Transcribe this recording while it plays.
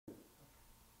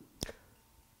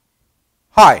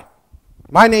Hi,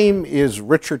 my name is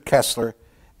Richard Kessler,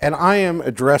 and I am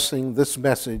addressing this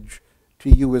message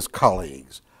to you as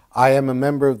colleagues. I am a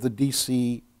member of the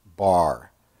DC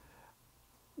Bar.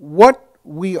 What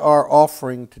we are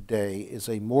offering today is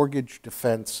a mortgage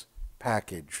defense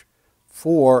package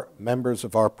for members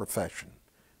of our profession.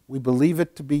 We believe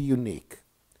it to be unique.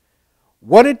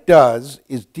 What it does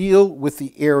is deal with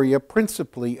the area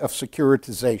principally of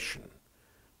securitization.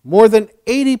 More than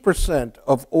 80%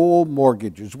 of all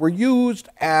mortgages were used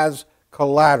as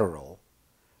collateral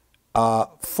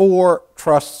for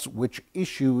trusts which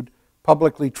issued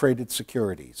publicly traded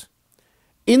securities.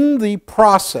 In the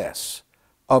process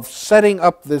of setting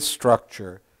up this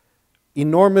structure,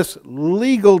 enormous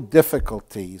legal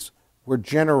difficulties were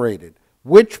generated,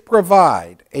 which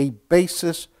provide a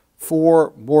basis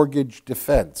for mortgage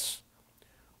defense.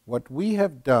 What we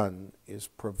have done is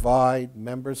provide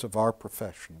members of our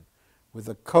profession with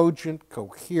a cogent,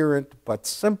 coherent, but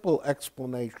simple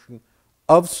explanation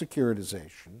of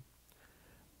securitization,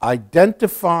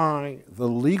 identify the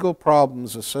legal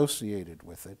problems associated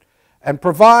with it, and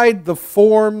provide the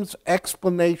forms,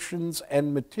 explanations,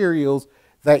 and materials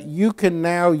that you can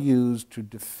now use to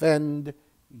defend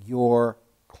your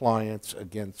clients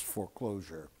against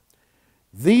foreclosure.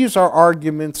 These are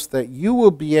arguments that you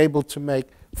will be able to make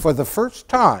for the first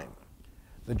time.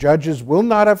 The judges will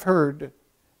not have heard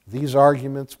these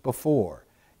arguments before.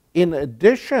 In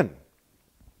addition,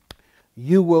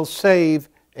 you will save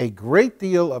a great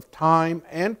deal of time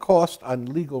and cost on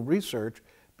legal research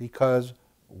because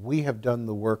we have done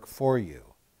the work for you.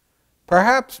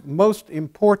 Perhaps most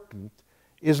important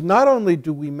is not only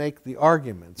do we make the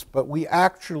arguments, but we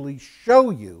actually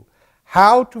show you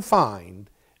how to find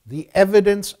the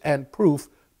evidence and proof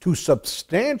to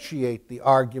substantiate the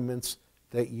arguments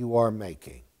that you are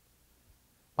making.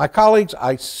 My colleagues,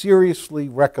 I seriously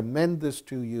recommend this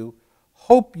to you.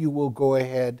 Hope you will go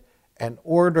ahead and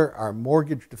order our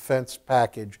mortgage defense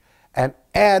package and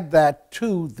add that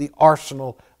to the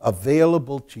arsenal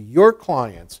available to your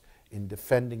clients in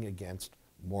defending against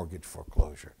mortgage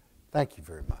foreclosure. Thank you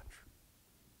very much.